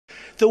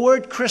The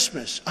word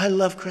Christmas. I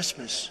love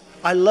Christmas.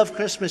 I love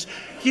Christmas.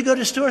 You go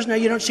to stores now,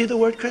 you don't see the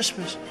word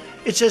Christmas.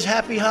 It says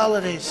Happy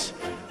Holidays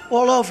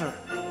all over.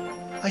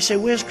 I say,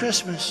 where's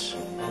Christmas?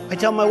 I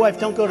tell my wife,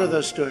 don't go to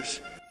those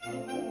stores.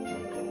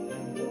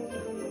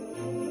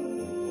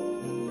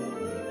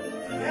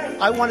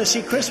 I want to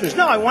see Christmas.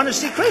 No, I want to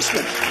see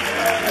Christmas.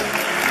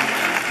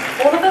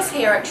 All of us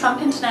here at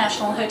Trump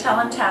International Hotel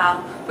and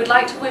Tower would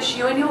like to wish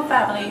you and your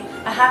family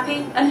a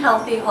happy and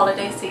healthy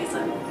holiday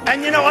season.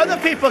 And you know, other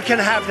people can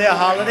have their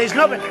holidays.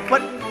 No,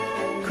 but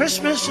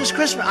Christmas is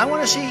Christmas. I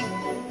want to see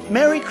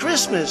Merry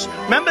Christmas.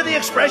 Remember the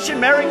expression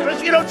Merry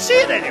Christmas? You don't see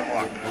it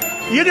anymore.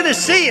 You're going to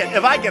see it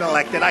if I get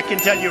elected. I can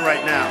tell you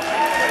right now.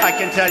 I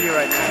can tell you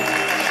right now.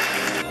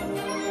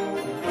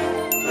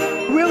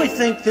 I really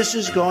think this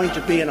is going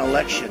to be an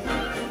election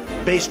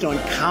based on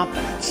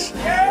competence.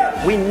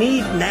 We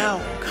need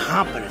now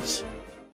competence.